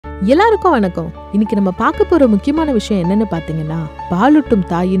எல்லாருக்கும் வணக்கம். இன்னைக்கு நம்ம பார்க்க போற முக்கியமான விஷயம் என்னன்னு பாத்தீங்கன்னா, பாலூட்டும்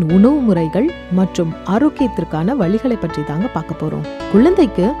தாயின் உணவு முறைகள் மற்றும் ஆரோக்கியத்திற்கான வழிகளை பற்றி தாங்க பார்க்க போறோம்.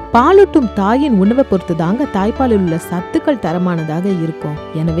 குழந்தைக்கு பாலூட்டும் தாயின் உணவை பொறுத்து தாங்க தாய்ப்பாலில் உள்ள சத்துக்கள் தரமானதாக இருக்கும்.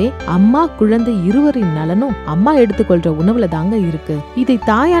 எனவே அம்மா குழந்தை இருவரின் நலனும் அம்மா எடுத்துக்கொள்ற உணவுல தாங்க இருக்கு. இதை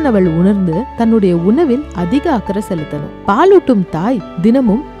தாயானவள் உணர்ந்து தன்னுடைய உணவில் அதிக அக்கறை செலுத்தணும். பாலூட்டும் தாய்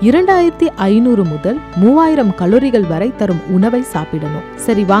தினமும் 2500 முதல் 3000 கலோரிகள் வரை தரும் உணவை சாப்பிடணும்.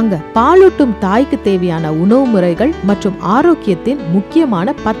 சரி வாங்க, பாலூட்டும் தாய்க்கு தேவையான உணவு முறைகள் மற்றும் ஆரோக்கியத்தின்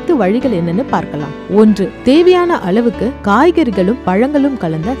முக்கியமான 10 வழிகள் என்னன்னு பார்க்கலாம். 1. தேவையான அளவுக்கு காய்கறிகளும் பழங்களும்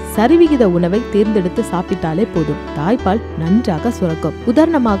கலந்த சரிவிகித உணவை தேர்ந்தெடுத்து சாப்பிட்டாலே போதும். தாய்ப்பால் நன்றாக சுரக்கும்.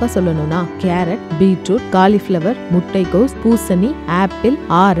 உதாரணமாக சொல்லணும்னா கேரட், பீட்ரூட், காலிஃபிளவர், முட்டைகோஸ், பூசணி, ஆப்பிள்,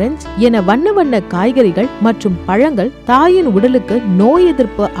 ஆரஞ்சு என வண்ண வண்ண காய்கறிகள் மற்றும் பழங்கள் தாயின் உடலுக்கு நோய்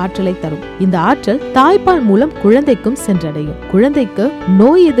எதிர்ப்பு ஆற்றலை தரும். இந்த ஆற்றல் தாய்ப்பால் மூலம் குழந்தைக்கும் சென்றடையும். குழந்தைக்கு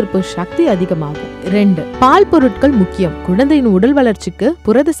நோய் எதிர்ப்பு சக்தி அதிகமாகும். 2. பால் பொருட்கள் முக்கியம். குழந்தையின் உடல் வளர்ச்சிக்கு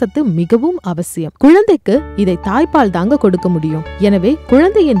புரத சத்து மிகவும் அவசியம். குழந்தைக்கு இதை தாய்ப்பால் தாங்க கொடுக்க முடியும். எனவே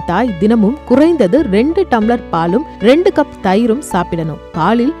குழந்தையின் தாய் தினமும் குறைந்தது 2 டம்ளர் பாலும் 2 கப் தயிரும் சாப்பிடணும்.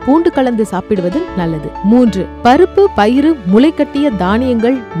 பாலில் பூண்டு கலந்து சாப்பிடுவது நல்லது. 3. பருப்பு, பயிறு, முளைக்கட்டிய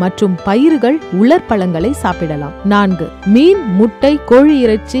தானியங்கள் மற்றும் பயிர்கள், உலர் பழங்களை சாப்பிடலாம். 4. மீன், முட்டை, கோழி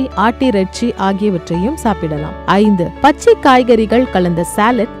இறைச்சி, ஆட்டிறைச்சி ஆகியவற்றையும் சாப்பிடலாம். 5. பச்சை காய்கறிகள் கலந்த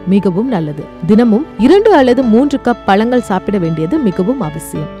சாலட் மிகவும் நல்லது. தினமும் 2 அல்லது 3 கப் பழங்கள் சாப்பிட வேண்டியது மிகவும்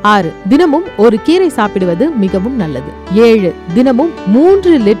அவசியம். 6. தினமும் ஒரு கீரை சாப்பிடுவது மிகவும் நல்லது. 7. தினமும்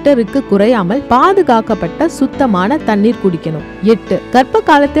 3 லிட்டருக்கு குறையாமல் பாதுகாக்கப்பட்ட சுத்தமான தண்ணீர் குடிக்கணும். 8. கர்ப்ப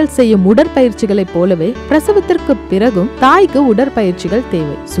காலத்தில் செய்யும் உடற்பயிற்சிகளை போலவே பிரசவத்திற்கு பிறகும் தாய்க்கு உடற்பயிற்சிகள்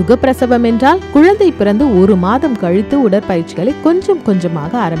தேவை. சுகப்பிரசவம் என்றால் குழந்தை பிறந்து 1 மாதம் கழித்து உடற்பயிற்சிகளை கொஞ்சம்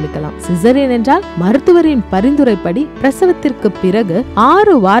கொஞ்சமாக ஆரம்பிக்கலாம். சிசேரியன் என்றால் மருத்துவரின் பரிந்துரைப்படி பிரசவத்திற்கு பிறகு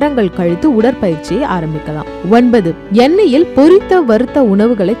 6 வாரங்கள் கழித்து உடற்பயிற்சியை ஆரம்பிக்கலாம். 9. எண்ணெயில் பொரித்த வறுத்த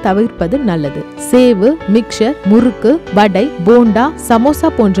உணவுகளை தவிர்ப்பது நல்லது. சேவு, மிக்சர், முறுக்கு, வடை, போண்டா, சமோசா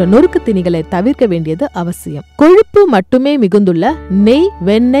போன்ற நொறுக்கு திணிகளை தவிர்க்க வேண்டியது அவசியம். கொழுப்பு மட்டுமே மிகுந்துள்ள நெய்,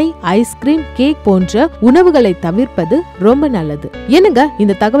 வெண்ணெய், ஐஸ்கிரீம், கேக் போன்ற உணவுகளை தவிர்ப்பது ரொம்ப நல்லது. என்னங்க,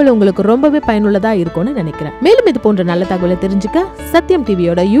 இந்த தகவல் உங்களுக்கு ரொம்பவே பயனுள்ளதா இருக்கும்னு நினைக்கிறேன். மேலும் இது போன்ற நல்ல தகவலை தெரிஞ்சுக்க சத்யம்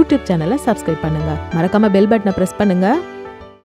டிவியோட யூடியூப் சேனலை சப்ஸ்கிரைப் பண்ணுங்க. மறக்காம பெல் பட்டனை பிரஸ் பண்ணுங்க.